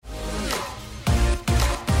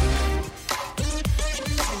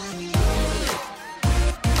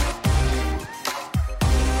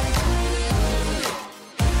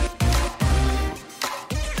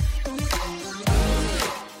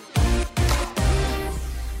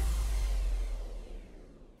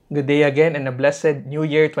Good day again and a blessed New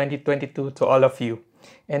Year 2022 to all of you.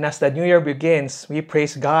 And as the new year begins, we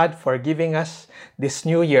praise God for giving us this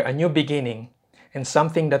new year, a new beginning, and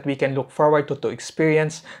something that we can look forward to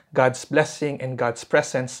experience God's blessing and God's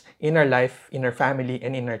presence in our life, in our family,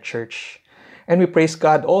 and in our church. And we praise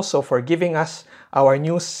God also for giving us our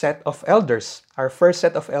new set of elders, our first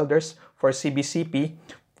set of elders for CBCP,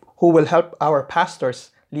 who will help our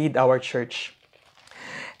pastors lead our church.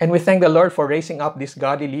 And we thank the Lord for raising up these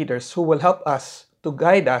godly leaders who will help us to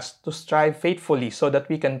guide us to strive faithfully so that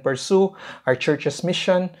we can pursue our church's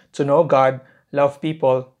mission to know God, love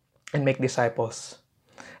people, and make disciples.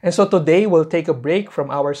 And so today we'll take a break from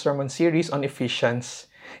our sermon series on Ephesians.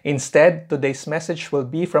 Instead, today's message will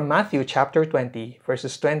be from Matthew chapter 20,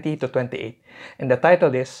 verses 20 to 28. And the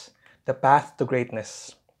title is The Path to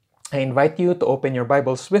Greatness. I invite you to open your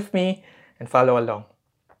Bibles with me and follow along.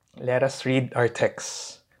 Let us read our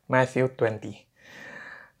text. Matthew 20.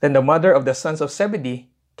 Then the mother of the sons of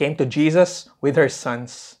Zebedee came to Jesus with her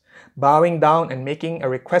sons, bowing down and making a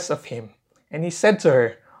request of him. And he said to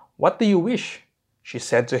her, "What do you wish?" She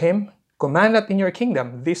said to him, "Command that in your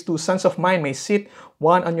kingdom these two sons of mine may sit,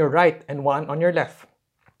 one on your right and one on your left."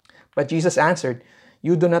 But Jesus answered,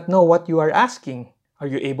 "You do not know what you are asking.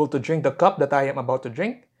 Are you able to drink the cup that I am about to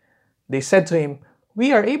drink?" They said to him,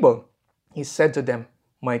 "We are able." He said to them,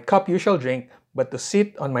 "My cup you shall drink, but to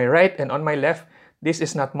sit on my right and on my left, this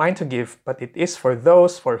is not mine to give, but it is for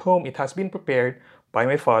those for whom it has been prepared by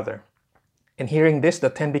my Father." And hearing this, the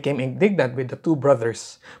 10 became indignant with the two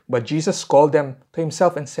brothers. But Jesus called them to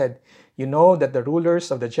himself and said, "You know that the rulers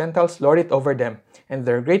of the Gentiles lord it over them, and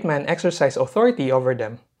their great men exercise authority over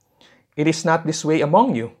them. It is not this way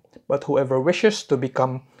among you, but whoever wishes to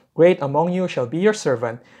become great among you shall be your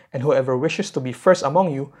servant, and whoever wishes to be first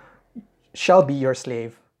among you shall be your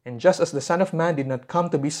slave. And just as the Son of Man did not come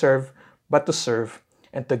to be served, but to serve,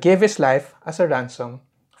 and to give his life as a ransom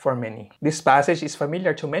for many." This passage is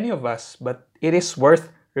familiar to many of us, but it is worth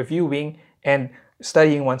reviewing and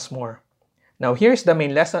studying once more. Now here's the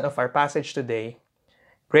main lesson of our passage today.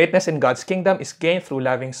 Greatness in God's kingdom is gained through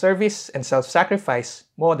loving service and self-sacrifice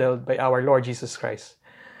modeled by our Lord Jesus Christ.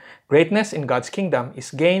 Greatness in God's kingdom is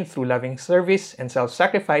gained through loving service and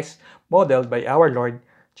self-sacrifice modeled by our Lord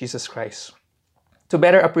Jesus Christ. To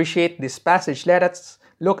better appreciate this passage, let us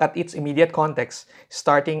look at its immediate context,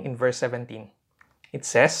 starting in verse 17. It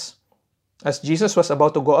says, "As Jesus was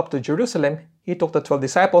about to go up to Jerusalem, he took the 12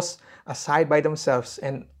 disciples aside by themselves,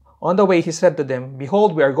 and on the way he said to them,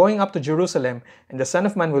 'Behold, we are going up to Jerusalem, and the Son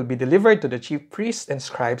of Man will be delivered to the chief priests and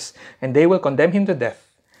scribes, and they will condemn him to death,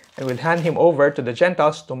 and will hand him over to the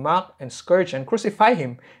Gentiles to mock and scourge and crucify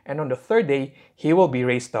him, and on the third day he will be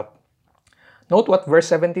raised up.'" Note what verse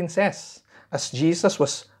 17 says. As Jesus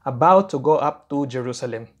was about to go up to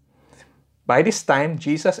Jerusalem. By this time,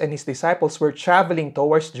 Jesus and his disciples were traveling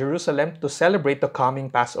towards Jerusalem to celebrate the coming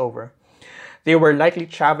Passover. They were likely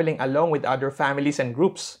traveling along with other families and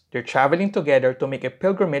groups. They're traveling together to make a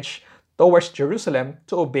pilgrimage towards Jerusalem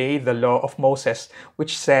to obey the law of Moses,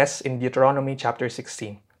 which says in Deuteronomy chapter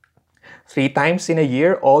 16. 3 times in a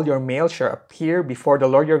year, all your males shall appear before the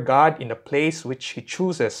Lord your God in the place which he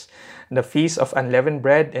chooses, the feast of unleavened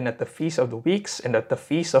bread, and at the feast of the weeks, and at the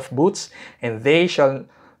feast of booths, and they shall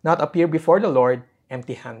not appear before the Lord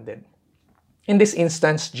empty-handed. In this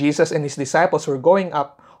instance, Jesus and his disciples were going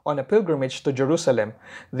up on a pilgrimage to Jerusalem.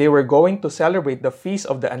 They were going to celebrate the feast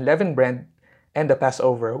of the unleavened bread and the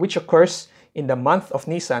Passover, which occurs in the month of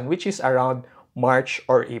Nisan, which is around March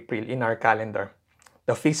or April in our calendar.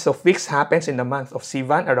 The Feast of Weeks happens in the month of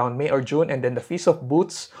Sivan around May or June, and then the Feast of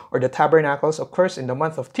Booths or the Tabernacles occurs in the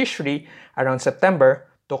month of Tishri around September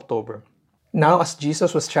to October. Now, as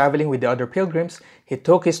Jesus was traveling with the other pilgrims, he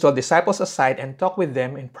took his 12 disciples aside and talked with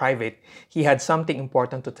them in private. He had something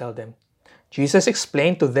important to tell them. Jesus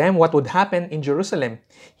explained to them what would happen in Jerusalem.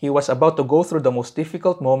 He was about to go through the most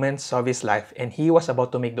difficult moments of his life, and he was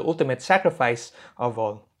about to make the ultimate sacrifice of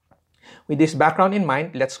all. With this background in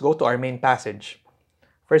mind, let's go to our main passage.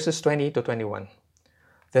 Verses 20 to 21.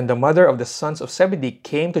 Then the mother of the sons of Zebedee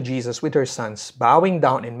came to Jesus with her sons, bowing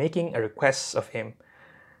down and making a request of him.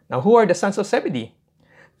 Now, who are the sons of Zebedee?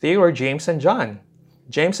 They were James and John.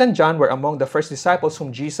 James and John were among the first disciples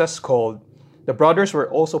whom Jesus called. The brothers were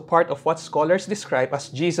also part of what scholars describe as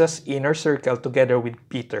Jesus' inner circle together with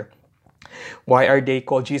Peter. Why are they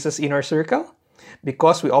called Jesus' inner circle?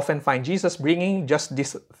 Because we often find Jesus bringing just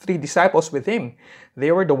these 3 disciples with him.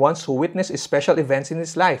 They were the ones who witnessed special events in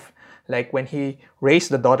his life, like when he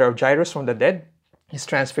raised the daughter of Jairus from the dead, his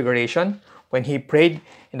transfiguration, when he prayed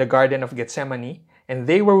in the Garden of Gethsemane, and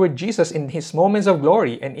they were with Jesus in his moments of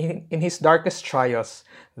glory and in his darkest trials.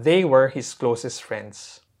 They were his closest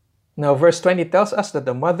friends. Now, verse 20 tells us that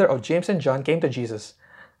the mother of James and John came to Jesus.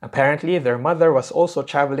 Apparently, their mother was also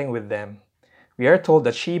traveling with them. We are told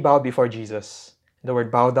that she bowed before Jesus. The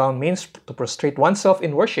word bow down means to prostrate oneself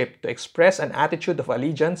in worship, to express an attitude of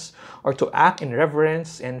allegiance, or to act in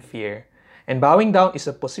reverence and fear. And bowing down is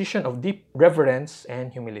a position of deep reverence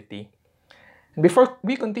and humility. And before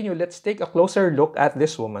we continue, let's take a closer look at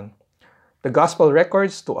this woman. The Gospel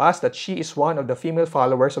records to us that she is one of the female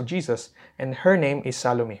followers of Jesus, and her name is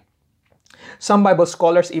Salome. Some Bible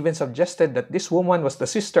scholars even suggested that this woman was the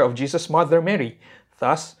sister of Jesus' mother Mary.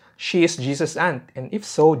 Thus, she is Jesus' aunt, and if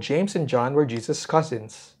so, James and John were Jesus'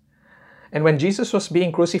 cousins. And when Jesus was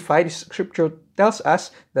being crucified, Scripture tells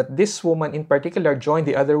us that this woman in particular joined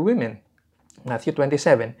the other women. Matthew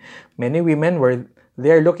 27. Many women were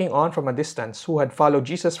there looking on from a distance who had followed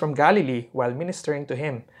Jesus from Galilee while ministering to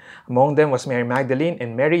him. Among them was Mary Magdalene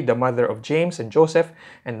and Mary, the mother of James and Joseph,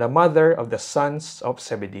 and the mother of the sons of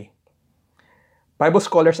Zebedee. Bible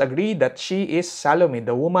scholars agree that she is Salome,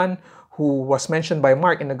 the woman who was mentioned by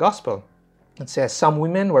Mark in the Gospel. It says, some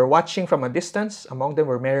women were watching from a distance. Among them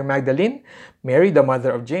were Mary Magdalene, Mary, the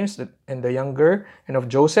mother of James and the younger, and of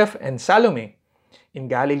Joseph, and Salome. In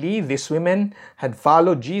Galilee, these women had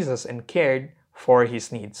followed Jesus and cared for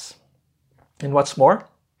his needs. And what's more,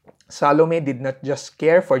 Salome did not just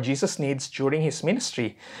care for Jesus' needs during his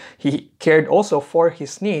ministry. He cared also for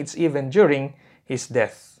his needs even during his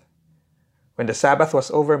death. When the Sabbath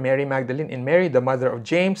was over, Mary Magdalene and Mary, the mother of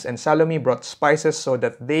James, and Salome brought spices so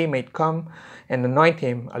that they might come and anoint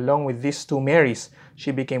him. Along with these two Marys,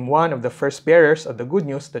 she became one of the first bearers of the good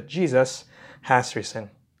news that Jesus has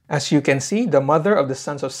risen. As you can see, the mother of the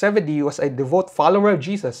sons of Zebedee was a devout follower of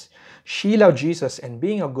Jesus. She loved Jesus, and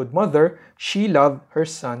being a good mother, she loved her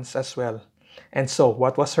sons as well. And so,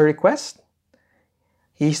 what was her request?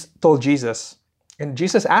 He told Jesus, and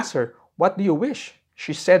Jesus asked her, "What do you wish?"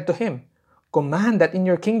 She said to him, "Command that in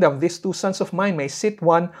your kingdom these two sons of mine may sit,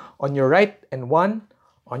 one on your right and one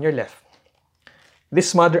on your left."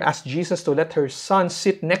 This mother asked Jesus to let her sons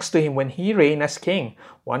sit next to him when he reigned as king,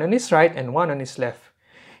 one on his right and one on his left.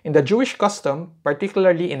 In the Jewish custom,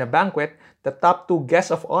 particularly in a banquet, the top two guests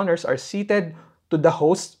of honors are seated to the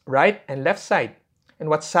host's right and left side. And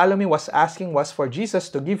what Salome was asking was for Jesus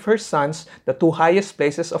to give her sons the two highest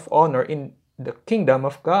places of honor in the kingdom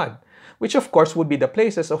of God, which of course would be the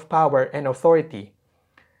places of power and authority.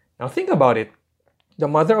 Now think about it. The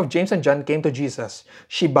mother of James and John came to Jesus.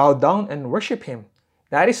 She bowed down and worshiped him.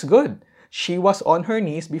 That is good. She was on her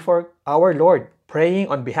knees before our Lord, praying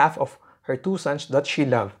on behalf of her two sons that she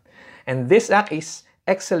loved. And this act is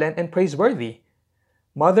excellent and praiseworthy.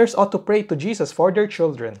 Mothers ought to pray to Jesus for their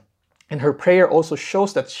children. And her prayer also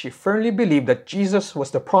shows that she firmly believed that Jesus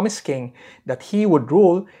was the promised king, that he would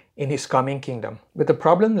rule in his coming kingdom. But the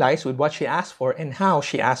problem lies with what she asked for and how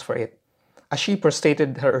she asked for it. As she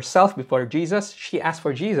prostrated herself before Jesus, she asked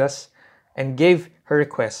for Jesus and gave her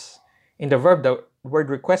request. In the word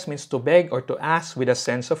request means to beg or to ask with a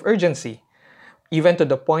sense of urgency, even to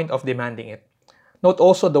the point of demanding it. Note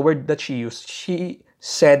also the word that she used. She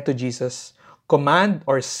said to Jesus, "Command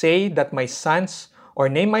or say that my sons, or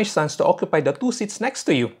name my sons to occupy the two seats next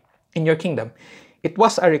to you in your kingdom." It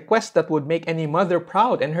was a request that would make any mother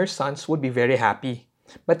proud, and her sons would be very happy.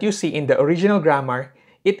 But you see, in the original grammar,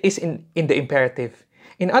 it is in the imperative.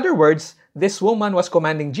 In other words, this woman was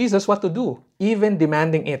commanding Jesus what to do, even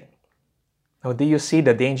demanding it. Now, do you see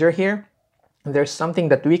the danger here? There's something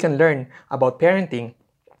that we can learn about parenting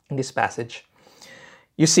in this passage.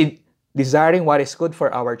 You see, desiring what is good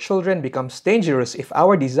for our children becomes dangerous if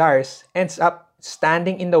our desires ends up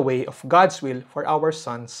standing in the way of God's will for our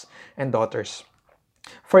sons and daughters.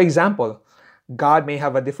 For example, God may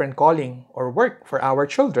have a different calling or work for our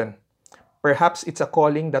children. Perhaps it's a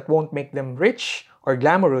calling that won't make them rich or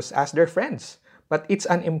glamorous as their friends, but it's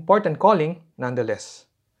an important calling nonetheless.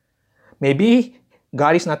 Maybe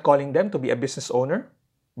God is not calling them to be a business owner,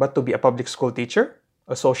 but to be a public school teacher,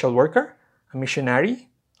 a social worker, a missionary,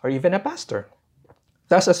 or even a pastor.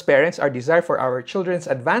 Thus, as parents, our desire for our children's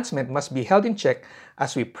advancement must be held in check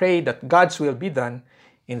as we pray that God's will be done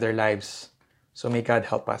in their lives. So may God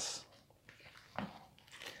help us.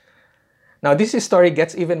 Now, this story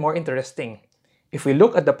gets even more interesting. If we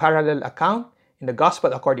look at the parallel account in the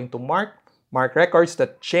Gospel according to Mark, Mark records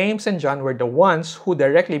that James and John were the ones who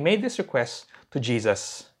directly made this request to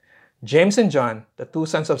Jesus. James and John, the two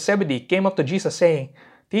sons of Zebedee, came up to Jesus saying,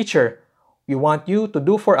 "Teacher, we want you to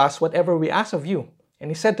do for us whatever we ask of you." And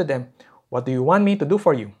he said to them, "What do you want me to do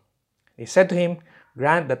for you?" They said to him,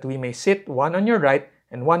 "Grant that we may sit one on your right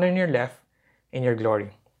and one on your left in your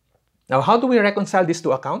glory." Now, how do we reconcile these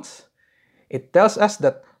two accounts? It tells us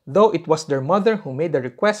that though it was their mother who made the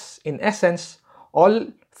request, in essence, all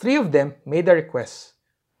three of them made the request.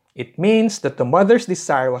 It means that the mother's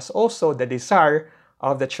desire was also the desire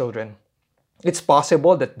of the children. It's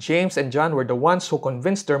possible that James and John were the ones who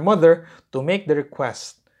convinced their mother to make the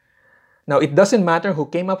request. Now, it doesn't matter who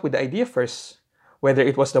came up with the idea first, whether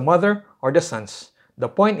it was the mother or the sons. The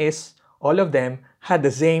point is, all of them had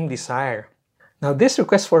the same desire. Now, this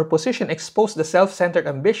request for a position exposed the self-centered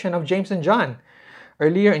ambition of James and John.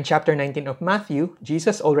 Earlier in chapter 19 of Matthew,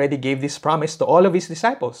 Jesus already gave this promise to all of his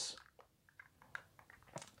disciples.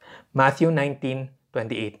 Matthew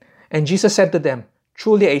 19:28. And Jesus said to them,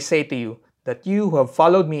 "Truly I say to you, that you who have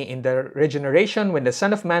followed me in the regeneration when the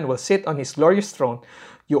Son of Man will sit on his glorious throne,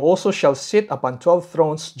 you also shall sit upon 12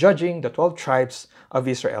 thrones, judging the 12 tribes of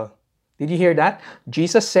Israel." Did you hear that?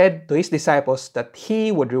 Jesus said to his disciples that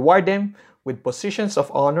he would reward them with positions of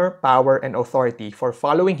honor, power, and authority for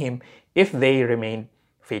following him if they remained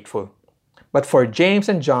faithful. But for James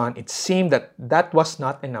and John, it seemed that that was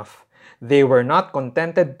not enough. They were not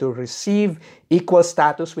contented to receive equal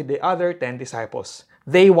status with the other 10 disciples.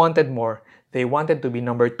 They wanted more. They wanted to be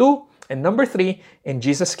number 2 and number 3 in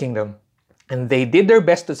Jesus' kingdom. And they did their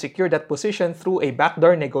best to secure that position through a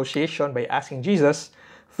backdoor negotiation by asking Jesus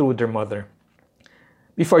through their mother.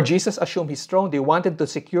 Before Jesus assumed his throne, they wanted to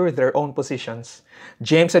secure their own positions.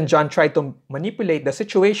 James and John tried to manipulate the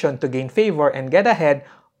situation to gain favor and get ahead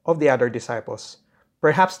of the other disciples.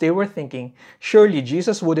 Perhaps they were thinking, surely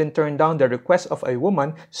Jesus wouldn't turn down the request of a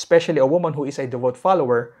woman, especially a woman who is a devout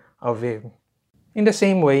follower of him. In the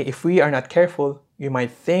same way, if we are not careful, we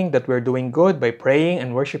might think that we're doing good by praying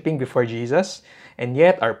and worshiping before Jesus, and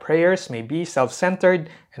yet our prayers may be self-centered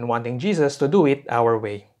and wanting Jesus to do it our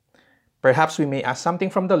way. Perhaps we may ask something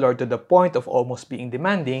from the Lord to the point of almost being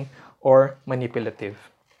demanding or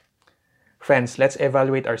manipulative. Friends, let's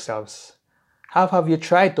evaluate ourselves. How have you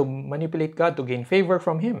tried to manipulate God to gain favor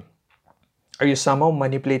from Him? Are you somehow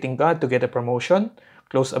manipulating God to get a promotion,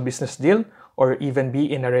 close a business deal, or even be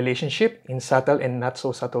in a relationship in subtle and not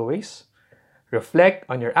so subtle ways? Reflect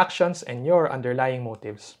on your actions and your underlying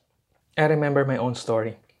motives. I remember my own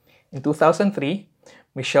story. In 2003,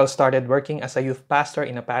 Michelle started working as a youth pastor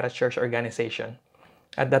in a parachurch organization.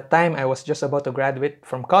 At that time, I was just about to graduate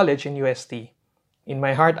from college in UST. In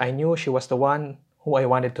my heart, I knew she was the one who I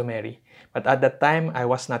wanted to marry. But at that time, I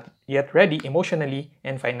was not yet ready emotionally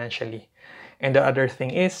and financially. And the other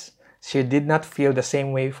thing is, she did not feel the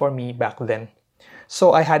same way for me back then.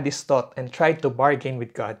 So I had this thought and tried to bargain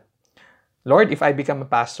with God. Lord, if I become a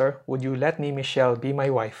pastor, would you let me, Michelle, be my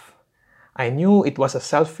wife? I knew it was a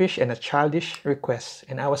selfish and a childish request,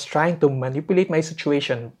 and I was trying to manipulate my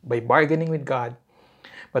situation by bargaining with God.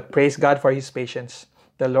 But praise God for His patience.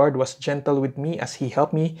 The Lord was gentle with me as He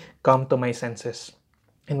helped me come to my senses.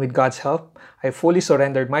 And with God's help, I fully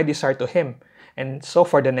surrendered my desire to Him. And so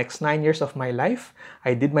for the next 9 years of my life,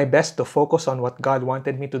 I did my best to focus on what God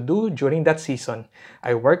wanted me to do during that season.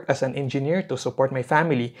 I worked as an engineer to support my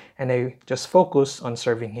family, and I just focused on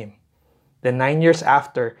serving Him. Then 9 years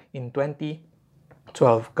after, in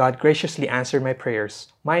 2012, God graciously answered my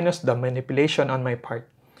prayers, minus the manipulation on my part.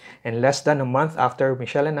 And less than a month after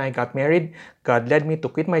Michelle and I got married, God led me to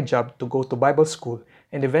quit my job to go to Bible school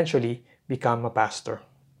and eventually become a pastor.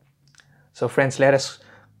 So friends, let us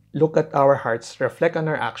look at our hearts, reflect on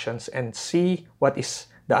our actions, and see what is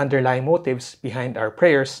the underlying motives behind our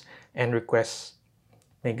prayers and requests.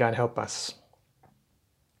 May God help us.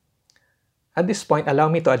 At this point, allow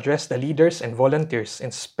me to address the leaders and volunteers,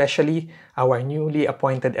 and especially our newly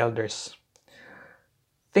appointed elders.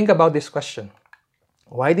 Think about this question.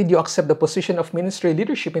 Why did you accept the position of ministry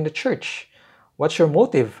leadership in the church? What's your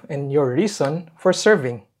motive and your reason for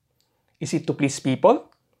serving? Is it to please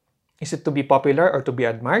people? Is it to be popular or to be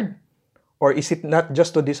admired? Or is it not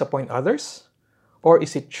just to disappoint others? Or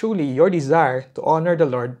is it truly your desire to honor the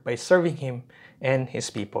Lord by serving Him and His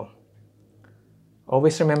people?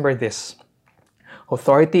 Always remember this.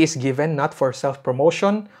 Authority is given not for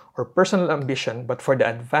self-promotion or personal ambition, but for the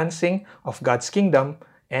advancing of God's kingdom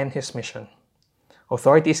and His mission.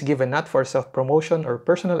 Authority is given not for self-promotion or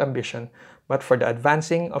personal ambition, but for the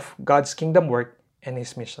advancing of God's kingdom work and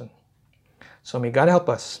His mission. So may God help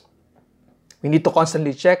us. We need to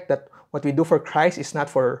constantly check that what we do for Christ is not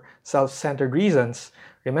for self-centered reasons.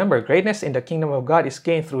 Remember, greatness in the kingdom of God is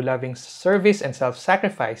gained through loving service and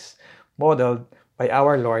self-sacrifice, modeled by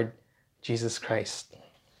our Lord Jesus Christ.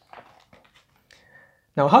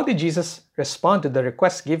 Now, how did Jesus respond to the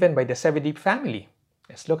request given by the Zebedee family?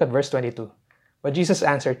 Let's look at verse 22. But Jesus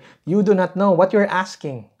answered, "You do not know what you are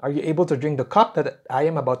asking. Are you able to drink the cup that I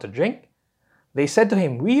am about to drink?" They said to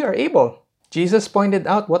Him, "We are able." Jesus pointed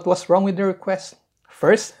out what was wrong with the request.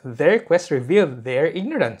 First, their request revealed their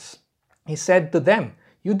ignorance. He said to them,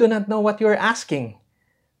 "You do not know what you are asking."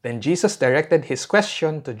 Then Jesus directed his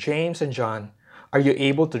question to James and John. "Are you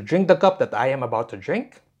able to drink the cup that I am about to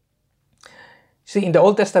drink?" See, in the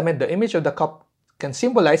Old Testament, the image of the cup can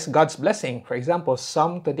symbolize God's blessing. For example,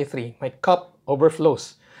 Psalm 23, "My cup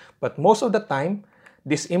overflows." But most of the time,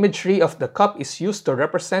 this imagery of the cup is used to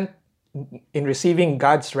represent in receiving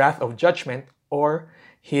God's wrath of judgment or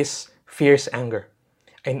his fierce anger.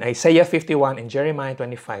 In Isaiah 51 and Jeremiah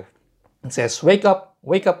 25, it says, wake up,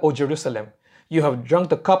 O Jerusalem. You have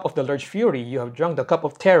drunk the cup of the Lord's fury. You have drunk the cup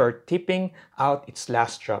of terror, tipping out its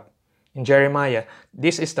last drop." In Jeremiah,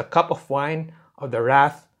 "This is the cup of wine of the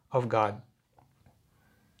wrath of God."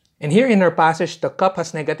 And here in our passage, the cup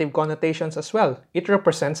has negative connotations as well. It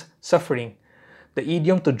represents suffering. The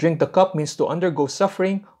idiom "to drink the cup" means to undergo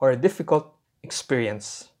suffering or a difficult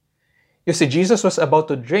experience. You see, Jesus was about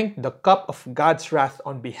to drink the cup of God's wrath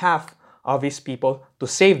on behalf of his people to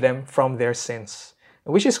save them from their sins,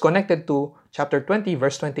 which is connected to chapter 20,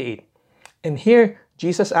 verse 28. And here,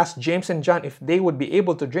 Jesus asked James and John if they would be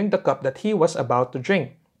able to drink the cup that he was about to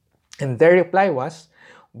drink. And their reply was,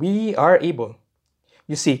 "We are able."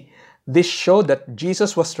 You see, this showed that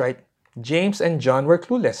Jesus was right. James and John were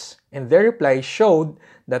clueless, and their reply showed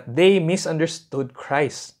that they misunderstood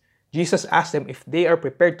Christ. Jesus asked them if they are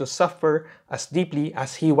prepared to suffer as deeply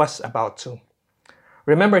as he was about to.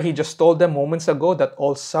 Remember, he just told them moments ago that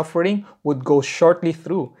all suffering would go shortly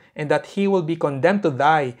through, and that he will be condemned to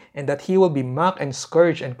die, and that he will be mocked and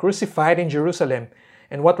scourged and crucified in Jerusalem.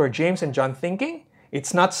 And what were James and John thinking?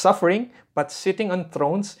 It's not suffering, but sitting on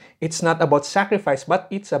thrones. It's not about sacrifice, but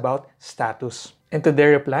it's about status. And to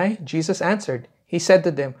their reply, Jesus answered. He said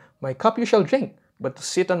to them, "My cup you shall drink, but to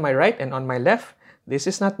sit on my right and on my left, this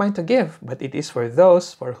is not mine to give, but it is for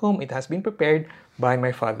those for whom it has been prepared by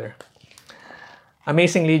my Father."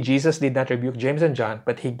 Amazingly, Jesus did not rebuke James and John,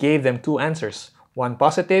 but he gave them two answers, one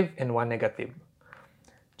positive and one negative.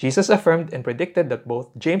 Jesus affirmed and predicted that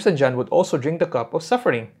both James and John would also drink the cup of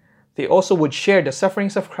suffering. They also would share the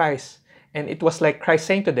sufferings of Christ, and it was like Christ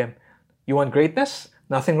saying to them, "You want greatness?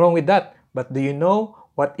 Nothing wrong with that. But do you know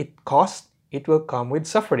what it costs? It will come with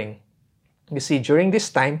suffering." You see, during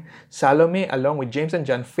this time, Salome, along with James and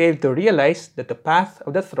John, failed to realize that the path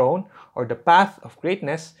of the throne, or the path of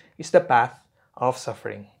greatness, is the path of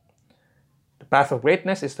suffering. The path of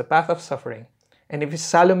greatness is the path of suffering. And if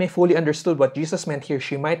Salome fully understood what Jesus meant here,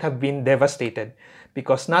 she might have been devastated,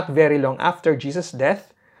 because not very long after Jesus'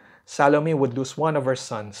 death, Salome would lose one of her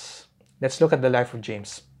sons. Let's look at the life of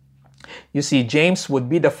James. You see, James would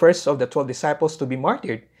be the first of the 12 disciples to be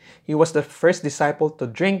martyred. He was the first disciple to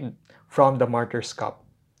drink from the martyr's cup.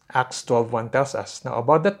 Acts 12:1 tells us, "Now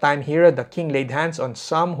about that time Herod the king laid hands on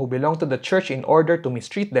some who belonged to the church in order to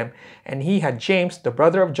mistreat them, and he had James, the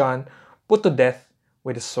brother of John, put to death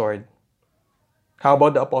with a sword." How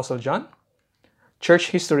about the Apostle John? Church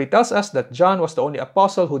history tells us that John was the only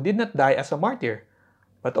apostle who did not die as a martyr.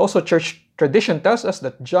 But also church tradition tells us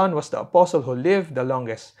that John was the apostle who lived the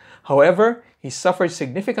longest. However, he suffered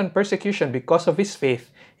significant persecution because of his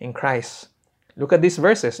faith in Christ. Look at these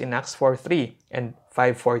verses in Acts 4:3 and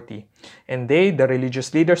 5:40. "And they, the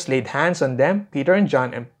religious leaders, laid hands on them, Peter and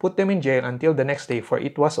John, and put them in jail until the next day, for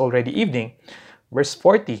it was already evening." Verse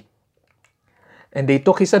 40. "And they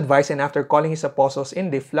took his advice, and after calling his apostles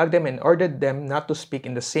in, they flogged them and ordered them not to speak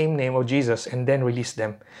in the same name of Jesus, and then released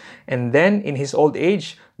them. And then, in his old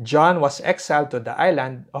age, John was exiled to the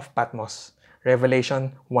island of Patmos."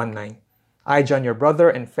 Revelation 1:9. "I, John, your brother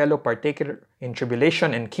and fellow partaker in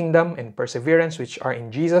tribulation and kingdom and perseverance which are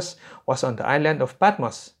in Jesus, was on the island of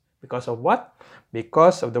Patmos." Because of what?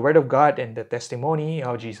 Because of the word of God and the testimony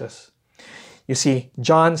of Jesus. You see,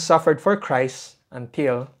 John suffered for Christ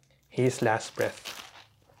until his last breath.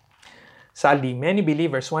 Sadly, many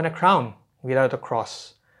believers want a crown without a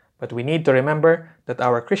cross. But we need to remember that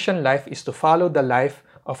our Christian life is to follow the life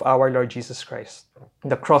of our Lord Jesus Christ.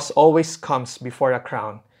 The cross always comes before a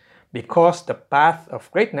crown, because the path of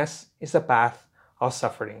greatness is the path of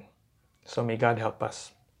suffering. So may God help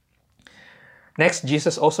us. Next,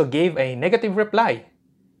 Jesus also gave a negative reply.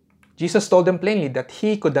 Jesus told them plainly that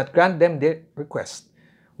he could not grant them their request.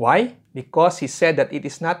 Why? Because he said that it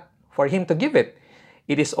is not for him to give it.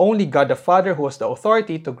 It is only God the Father who has the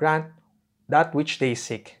authority to grant that which they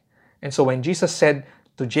seek. And so when Jesus said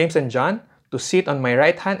to James and John, "To sit on my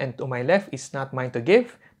right hand and to my left is not mine to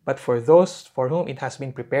give, but for those for whom it has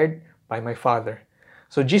been prepared by my Father."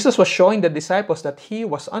 So Jesus was showing the disciples that he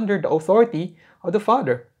was under the authority of the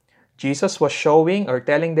Father. Jesus was showing or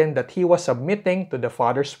telling them that he was submitting to the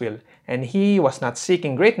Father's will, and he was not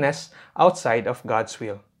seeking greatness outside of God's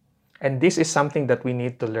will. And this is something that we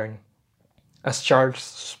need to learn. As Charles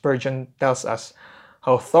Spurgeon tells us,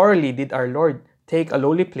 how thoroughly did our Lord take a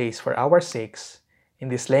lowly place for our sakes. In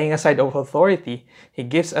this laying aside of authority, He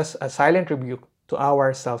gives us a silent rebuke to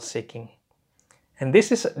our self-seeking. And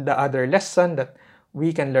this is the other lesson that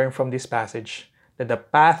we can learn from this passage, that the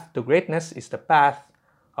path to greatness is the path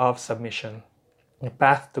of submission. The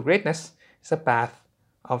path to greatness is a path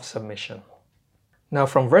of submission. Now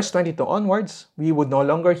from verse 22 onwards, we would no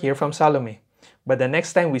longer hear from Salome. But the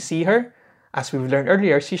next time we see her, as we've learned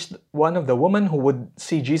earlier, she's one of the women who would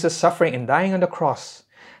see Jesus suffering and dying on the cross.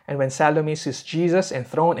 And when Salome sees Jesus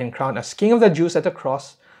enthroned and crowned as King of the Jews at the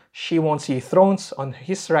cross, she won't see thrones on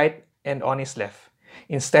his right and on his left.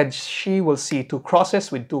 Instead, she will see two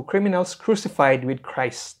crosses with two criminals crucified with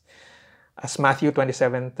Christ. As Matthew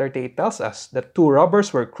 27:38 tells us, that two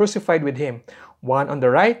robbers were crucified with him, one on the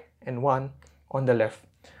right and one on the left.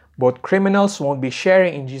 Both criminals won't be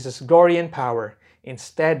sharing in Jesus' glory and power.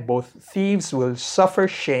 Instead, both thieves will suffer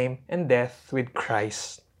shame and death with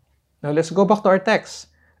Christ. Now let's go back to our text.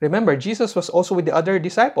 Remember, Jesus was also with the other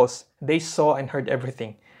disciples. They saw and heard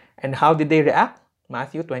everything. And how did they react?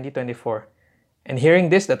 Matthew 20:24. And hearing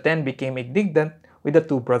this, the 10 became indignant with the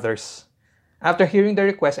two brothers. After hearing the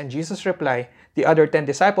request and Jesus' reply, the other 10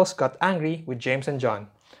 disciples got angry with James and John.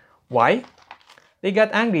 Why? They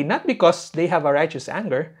got angry not because they have a righteous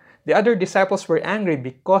anger. The other disciples were angry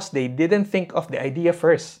because they didn't think of the idea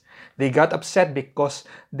first. They got upset because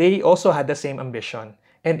they also had the same ambition.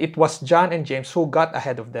 And it was John and James who got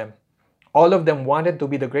ahead of them. All of them wanted to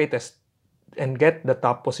be the greatest and get the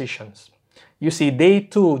top positions. You see, they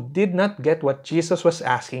too did not get what Jesus was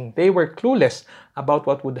asking. They were clueless about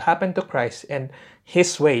what would happen to Christ and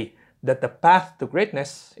His way, that the path to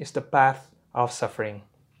greatness is the path of suffering.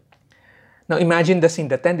 Now imagine the scene.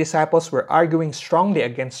 The 10 disciples were arguing strongly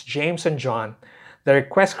against James and John. The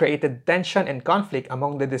request created tension and conflict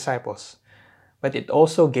among the disciples. But it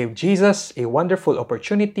also gave Jesus a wonderful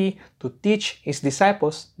opportunity to teach His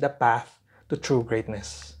disciples the path to true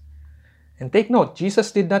greatness. And take note,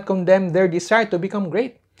 Jesus did not condemn their desire to become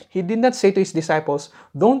great. He did not say to His disciples,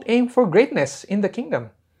 "Don't aim for greatness in the kingdom."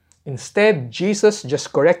 Instead, Jesus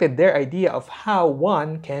just corrected their idea of how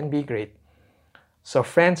one can be great. So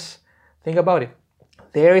friends, think about it.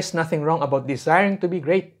 There is nothing wrong about desiring to be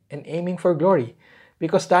great and aiming for glory,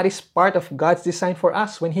 because that is part of God's design for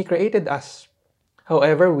us when He created us.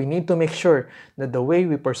 However, we need to make sure that the way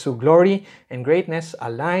we pursue glory and greatness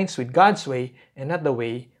aligns with God's way and not the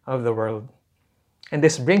way of the world. And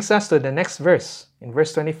this brings us to the next verse. In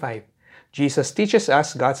verse 25, Jesus teaches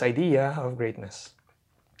us God's idea of greatness.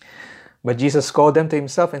 But Jesus called them to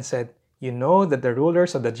Himself and said, "You know that the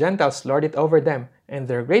rulers of the Gentiles lord it over them, and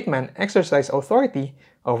their great men exercise authority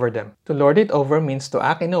over them." To lord it over means to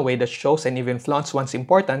act in a way that shows and even flaunts one's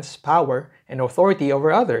importance, power, and authority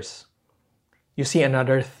over others. You see,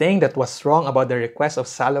 another thing that was wrong about the request of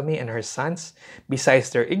Salome and her sons, besides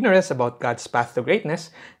their ignorance about God's path to greatness,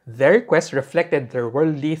 their request reflected their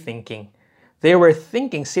worldly thinking. They were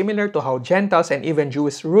thinking similar to how Gentiles and even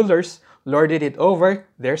Jewish rulers lorded it over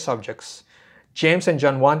their subjects. James and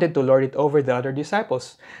John wanted to lord it over the other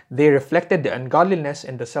disciples. They reflected the ungodliness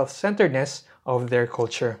and the self-centeredness of their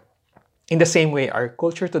culture. In the same way, our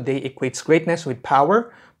culture today equates greatness with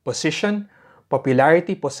power, position,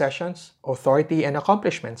 popularity, possessions, authority, and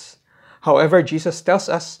accomplishments. However, Jesus tells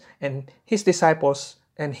us and His disciples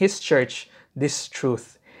and His church this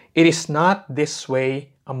truth. It is not this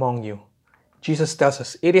way among you. Jesus tells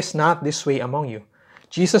us, it is not this way among you.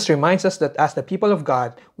 Jesus reminds us that as the people of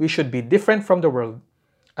God, we should be different from the world.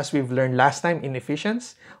 As we've learned last time in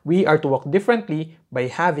Ephesians, we are to walk differently by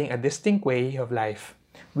having a distinct way of life.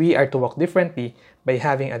 We are to walk differently by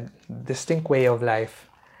having a distinct way of life.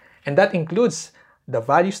 And that includes the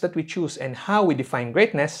values that we choose and how we define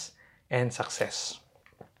greatness and success.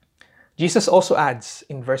 Jesus also adds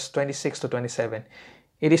in verse 26 to 27,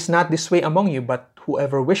 "It is not this way among you, but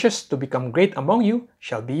whoever wishes to become great among you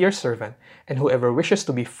shall be your servant, and whoever wishes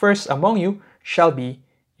to be first among you shall be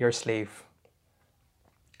your slave."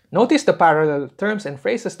 Notice the parallel terms and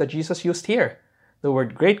phrases that Jesus used here. The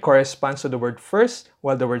word great corresponds to the word first,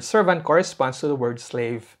 while the word servant corresponds to the word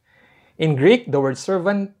slave. In Greek, the word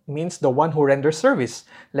servant means the one who renders service,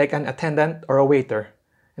 like an attendant or a waiter.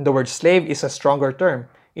 And the word slave is a stronger term.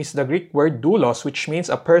 It's the Greek word doulos, which means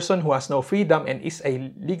a person who has no freedom and is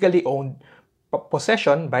a legally owned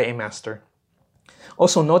possession by a master.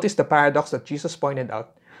 Also, notice the paradox that Jesus pointed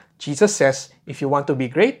out. Jesus says, if you want to be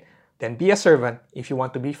great, then be a servant. If you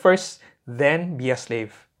want to be first, then be a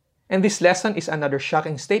slave. And this lesson is another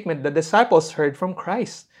shocking statement the disciples heard from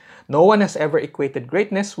Christ. No one has ever equated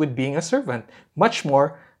greatness with being a servant, much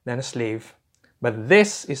more than a slave. But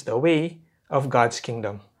this is the way of God's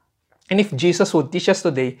kingdom. And if Jesus would teach us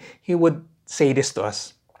today, he would say this to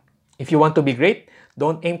us. If you want to be great,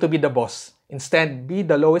 don't aim to be the boss. Instead, be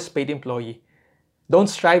the lowest paid employee. Don't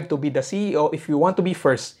strive to be the CEO if you want to be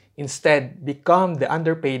first. Instead, become the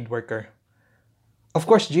underpaid worker. Of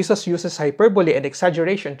course, Jesus uses hyperbole and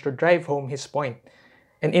exaggeration to drive home his point.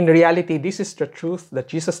 And in reality, this is the truth that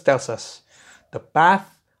Jesus tells us. The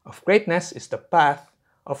path of greatness is the path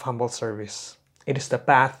of humble service. It is the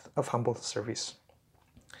path of humble service.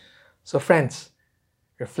 So friends,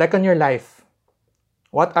 reflect on your life.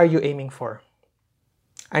 What are you aiming for?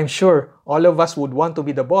 I'm sure all of us would want to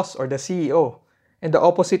be the boss or the CEO. And the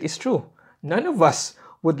opposite is true. None of us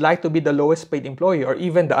would like to be the lowest paid employee or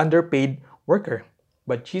even the underpaid worker.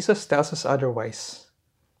 But Jesus tells us otherwise.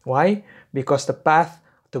 Why? Because the path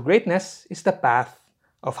to greatness is the path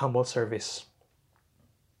of humble service.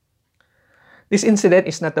 This incident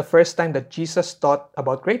is not the first time that Jesus taught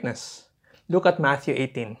about greatness. Look at Matthew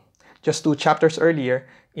 18, just 2 chapters earlier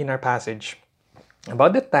in our passage.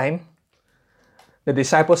 About that time, the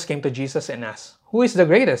disciples came to Jesus and asked, "Who is the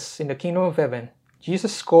greatest in the kingdom of heaven?"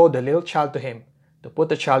 Jesus called the little child to him to put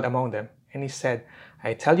the child among them. And he said,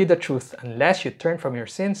 "I tell you the truth, unless you turn from your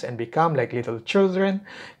sins and become like little children,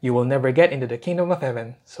 you will never get into the kingdom of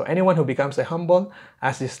heaven. So anyone who becomes as humble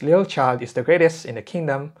as this little child is the greatest in the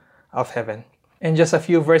kingdom of heaven." And just a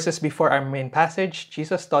few verses before our main passage,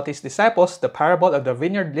 Jesus taught his disciples the parable of the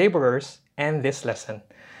vineyard laborers and this lesson.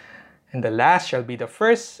 "And the last shall be the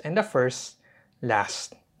first, and the first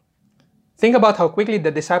last." Think about how quickly the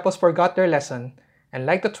disciples forgot their lesson, and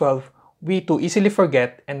like the 12, we too easily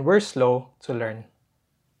forget and we're slow to learn.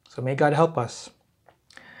 So may God help us.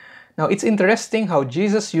 Now it's interesting how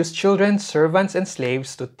Jesus used children, servants, and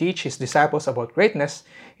slaves to teach his disciples about greatness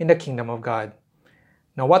in the kingdom of God.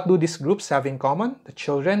 Now what do these groups have in common? The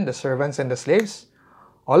children, the servants, and the slaves?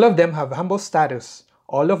 All of them have humble status.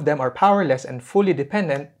 All of them are powerless and fully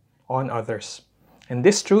dependent on others. And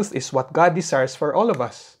this truth is what God desires for all of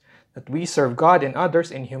us, that we serve God and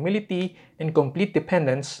others in humility and complete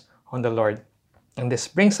dependence on the Lord. And this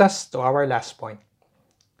brings us to our last point.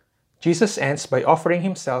 Jesus ends by offering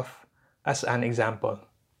himself as an example.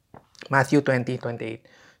 Matthew 20:28.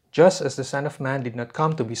 "Just as the Son of Man did not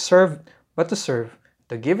come to be served, but to serve,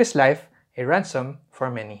 to give his life a ransom for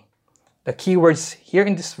many." The key words here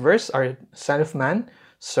in this verse are Son of Man,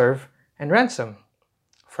 serve, and ransom.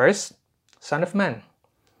 First, Son of Man.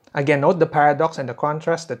 Again, note the paradox and the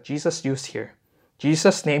contrast that Jesus used here.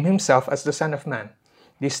 Jesus named himself as the Son of Man.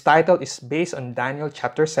 This title is based on Daniel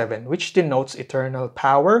chapter 7, which denotes eternal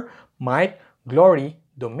power, might, glory,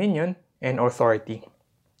 dominion, and authority.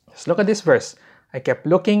 Let's look at this verse. "I kept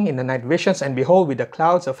looking in the night visions, and behold, with the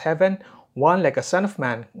clouds of heaven, one like a son of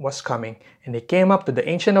man was coming. And he came up to the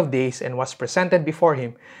Ancient of Days and was presented before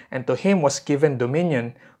him. And to him was given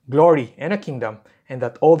dominion, glory, and a kingdom, and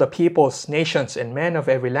that all the peoples, nations, and men of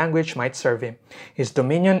every language might serve him. His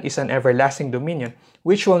dominion is an everlasting dominion,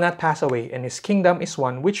 which will not pass away, and his kingdom is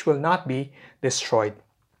one which will not be destroyed."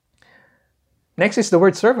 Next is the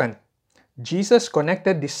word servant. Jesus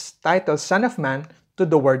connected this title, Son of Man, to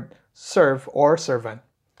the word serve or servant.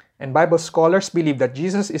 And Bible scholars believe that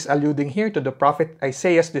Jesus is alluding here to the prophet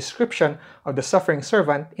Isaiah's description of the suffering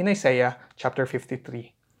servant in Isaiah chapter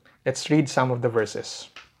 53. Let's read some of the verses.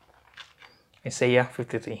 Isaiah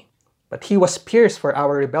 53. "But he was pierced for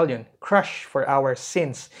our rebellion, crushed for our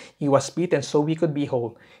sins. He was beaten so we could be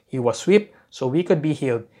whole. He was whipped so we could be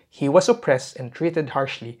healed. He was oppressed and treated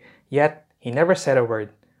harshly, yet he never said a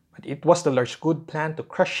word. But it was the Lord's good plan to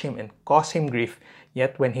crush him and cause him grief.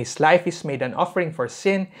 Yet when his life is made an offering for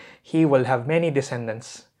sin, he will have many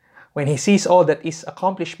descendants. When he sees all that is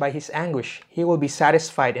accomplished by his anguish, he will be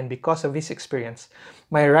satisfied, and because of his experience,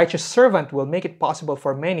 my righteous servant will make it possible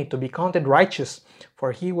for many to be counted righteous,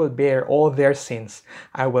 for he will bear all their sins.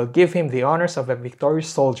 I will give him the honors of a victorious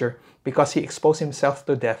soldier, because he exposed himself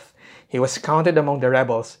to death. He was counted among the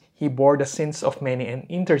rebels. He bore the sins of many and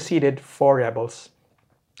interceded for rebels."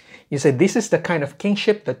 You say this is the kind of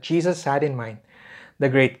kingship that Jesus had in mind. The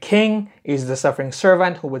great king is the suffering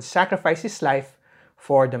servant who would sacrifice his life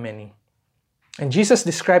for the many. And Jesus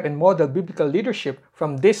described and modeled biblical leadership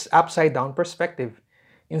from this upside-down perspective.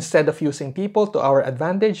 Instead of using people to our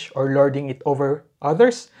advantage or lording it over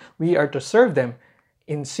others, we are to serve them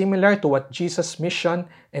in similar to what Jesus' mission,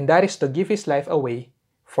 and that is to give his life away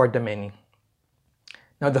for the many.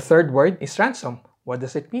 Now the third word is ransom. What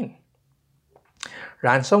does it mean?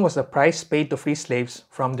 Ransom was the price paid to free slaves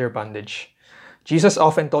from their bondage. Jesus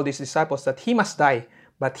often told his disciples that he must die,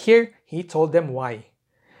 but here he told them why.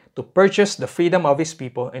 to purchase the freedom of his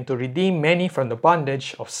people and to redeem many from the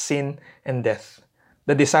bondage of sin and death.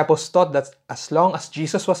 The disciples thought that as long as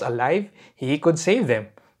Jesus was alive, he could save them.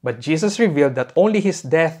 But Jesus revealed that only his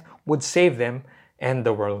death would save them and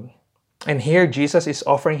the world. And here Jesus is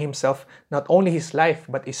offering himself, not only his life,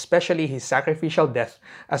 but especially his sacrificial death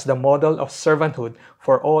as the model of servanthood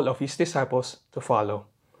for all of his disciples to follow.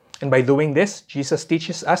 And by doing this, Jesus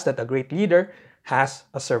teaches us that a great leader has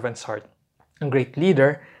a servant's heart. A great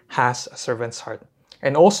leader has a servant's heart.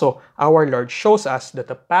 And also, our Lord shows us that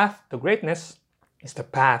the path to greatness is the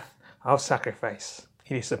path of sacrifice.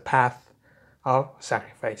 It is the path of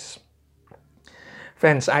sacrifice.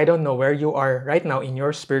 Friends, I don't know where you are right now in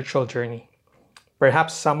your spiritual journey.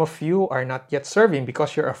 Perhaps some of you are not yet serving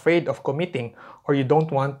because you're afraid of committing or you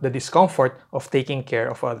don't want the discomfort of taking care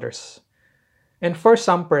of others. And for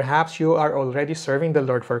some, perhaps you are already serving the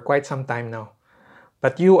Lord for quite some time now,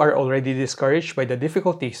 but you are already discouraged by the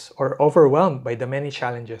difficulties or overwhelmed by the many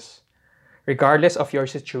challenges. Regardless of your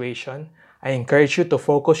situation, I encourage you to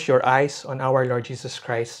focus your eyes on our Lord Jesus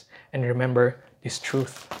Christ and remember this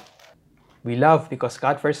truth. We love because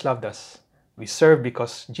God first loved us. We serve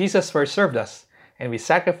because Jesus first served us. And we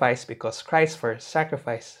sacrifice because Christ first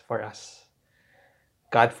sacrificed for us.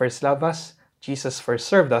 God first loved us, Jesus first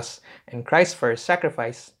served us, and Christ first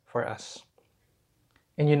sacrificed for us.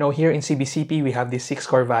 And you know, here in CBCP, we have these 6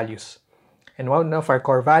 core values. And one of our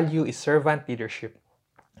core values is servant leadership.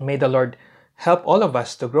 May the Lord help all of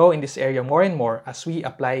us to grow in this area more and more as we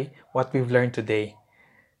apply what we've learned today.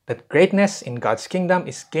 That greatness in God's kingdom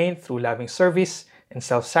is gained through loving service and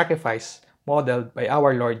self-sacrifice modeled by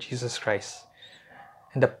our Lord Jesus Christ.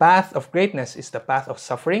 And the path of greatness is the path of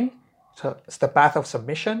suffering, it's the path of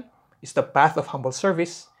submission, it's the path of humble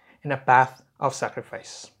service, and a path of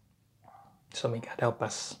sacrifice. So may God help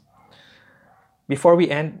us. Before we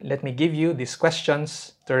end, let me give you these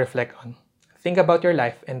questions to reflect on. Think about your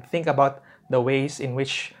life and think about the ways in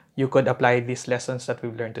which you could apply these lessons that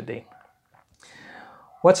we've learned today.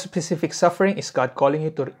 What specific suffering is God calling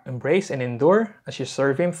you to embrace and endure as you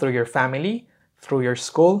serve Him through your family, through your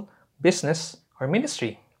school, business, or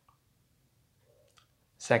ministry?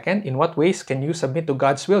 Second, in what ways can you submit to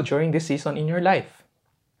God's will during this season in your life?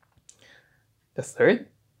 The third,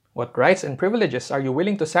 what rights and privileges are you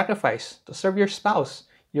willing to sacrifice to serve your spouse,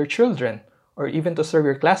 your children, or even to serve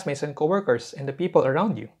your classmates and coworkers and the people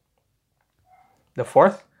around you? The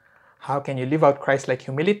fourth, how can you live out Christ-like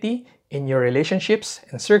humility in your relationships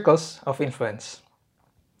and circles of influence?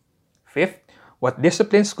 Fifth, what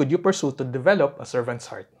disciplines could you pursue to develop a servant's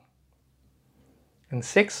heart? And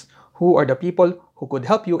sixth, who are the people who could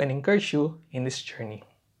help you and encourage you in this journey?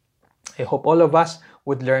 I hope all of us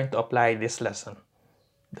would learn to apply this lesson.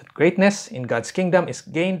 That greatness in God's kingdom is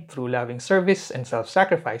gained through loving service and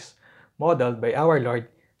self-sacrifice modeled by our Lord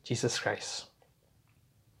Jesus Christ.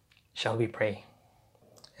 Shall we pray?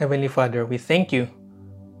 Heavenly Father, we thank you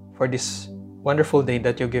for this wonderful day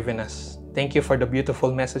that you've given us. Thank you for the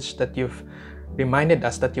beautiful message that you've reminded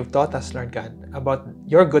us, that you've taught us, Lord God, about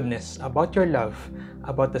your goodness, about your love,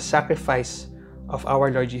 about the sacrifice of our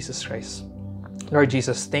Lord Jesus Christ. Lord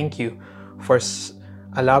Jesus, thank you for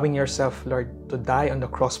allowing yourself, Lord, to die on the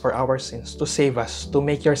cross for our sins, to save us, to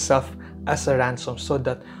make yourself as a ransom so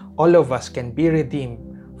that all of us can be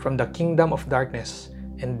redeemed from the kingdom of darkness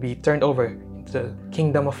and be turned over into the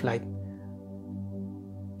kingdom of light.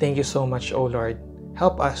 Thank you so much, O Lord.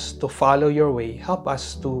 Help us to follow your way. Help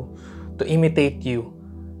us to imitate you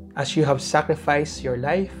as you have sacrificed your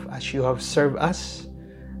life, as you have served us.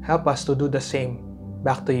 Help us to do the same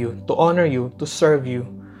back to you, to honor you, to serve you,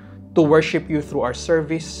 to worship you through our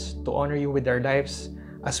service, to honor you with our lives,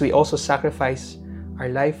 as we also sacrifice our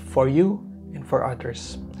life for you and for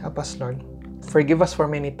others. Help us, Lord. Forgive us for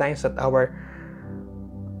many times that our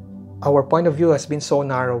point of view has been so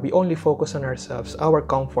narrow. We only focus on ourselves, our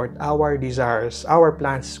comfort, our desires, our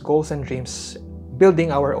plans, goals, and dreams,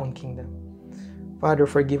 building our own kingdom. Father,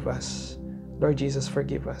 forgive us. Lord Jesus,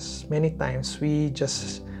 forgive us. Many times we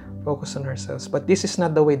just focus on ourselves, but this is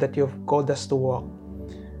not the way that you've called us to walk.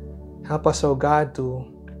 Help us, O God, to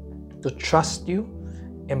trust you.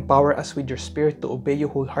 Empower us with your Spirit to obey you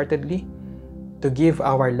wholeheartedly, to give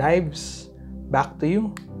our lives back to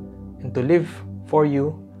you, and to live for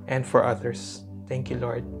you and for others. Thank you,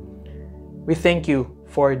 Lord. We thank you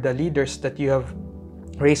for the leaders that you have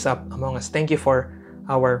raised up among us. Thank you for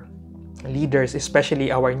our leaders,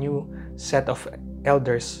 especially our new set of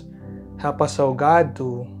elders. Help us, O God,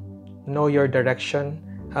 to know your direction.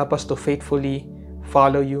 Help us to faithfully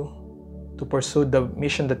follow you, to pursue the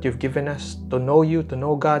mission that you've given us, to know you, to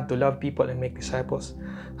know God, to love people and make disciples.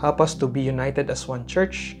 Help us to be united as one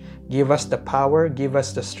church. Give us the power, give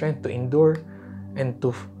us the strength to endure and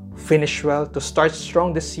to finish well, to start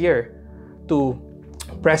strong this year, to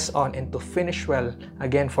press on and to finish well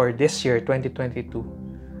again for this year, 2022.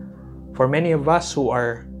 For many of us who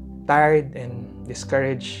are tired and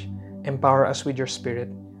discouraged, empower us with your Spirit.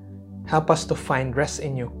 Help us to find rest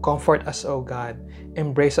in you. Comfort us, O God.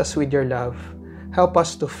 Embrace us with your love. Help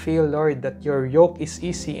us to feel, Lord, that your yoke is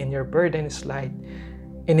easy and your burden is light.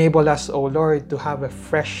 Enable us, O Lord, to have a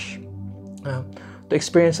fresh, to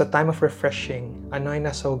experience a time of refreshing. Anoint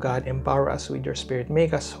us, O God. Empower us with your Spirit.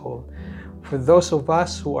 Make us whole. For those of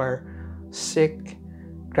us who are sick,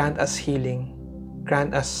 grant us healing.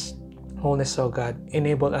 Grant us wholeness, O God.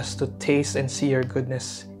 Enable us to taste and see your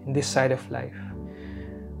goodness in this side of life.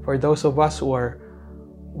 For those of us who are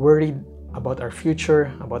worried about our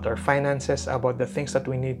future, about our finances, about the things that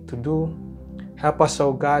we need to do, help us,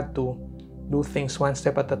 O God, to do things one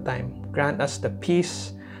step at a time. Grant us the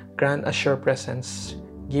peace. Grant us your presence.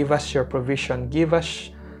 Give us your provision. Give us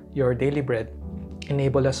your daily bread.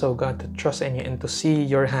 Enable us, O God, to trust in you and to see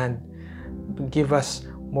your hand. Give us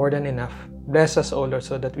more than enough. Bless us, O Lord,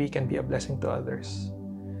 so that we can be a blessing to others.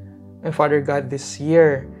 And Father God, this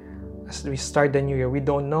year, as we start the new year, we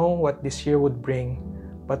don't know what this year would bring,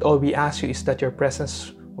 but all we ask you is that your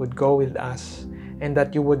presence would go with us and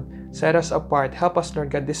that you would set us apart. Help us,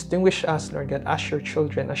 Lord God, distinguish us, Lord God, as your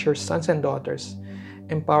children, as your sons and daughters.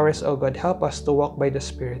 Empower us, O God. Help us to walk by the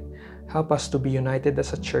Spirit. Help us to be united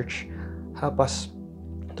as a church. Help us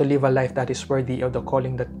to live a life that is worthy of the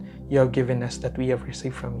calling that you have given us, that we have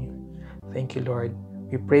received from you. Thank you, Lord.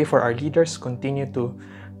 We pray for our leaders. Continue to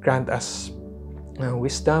grant us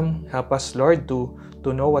wisdom. Help us, Lord, to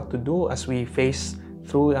know what to do as we face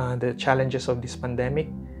through the challenges of this pandemic.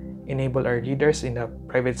 Enable our leaders in the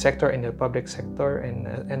private sector, in the public sector,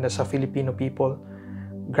 and as a Filipino people.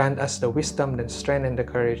 Grant us the wisdom, the strength, and the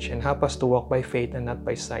courage, and help us to walk by faith and not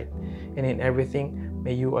by sight. And in everything,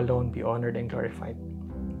 may you alone be honored and glorified.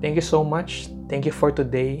 Thank you so much. Thank you for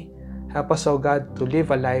today. Help us, O God, to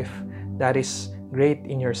live a life that is great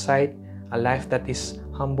in your sight, a life that is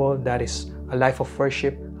humble, that is a life of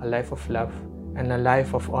worship, a life of love, and a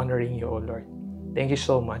life of honoring you, O Lord. Thank you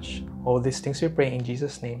so much. All these things we pray in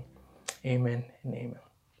Jesus' name. Amen and amen.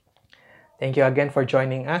 Thank you again for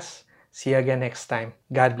joining us. See you again next time.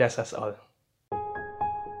 God bless us all.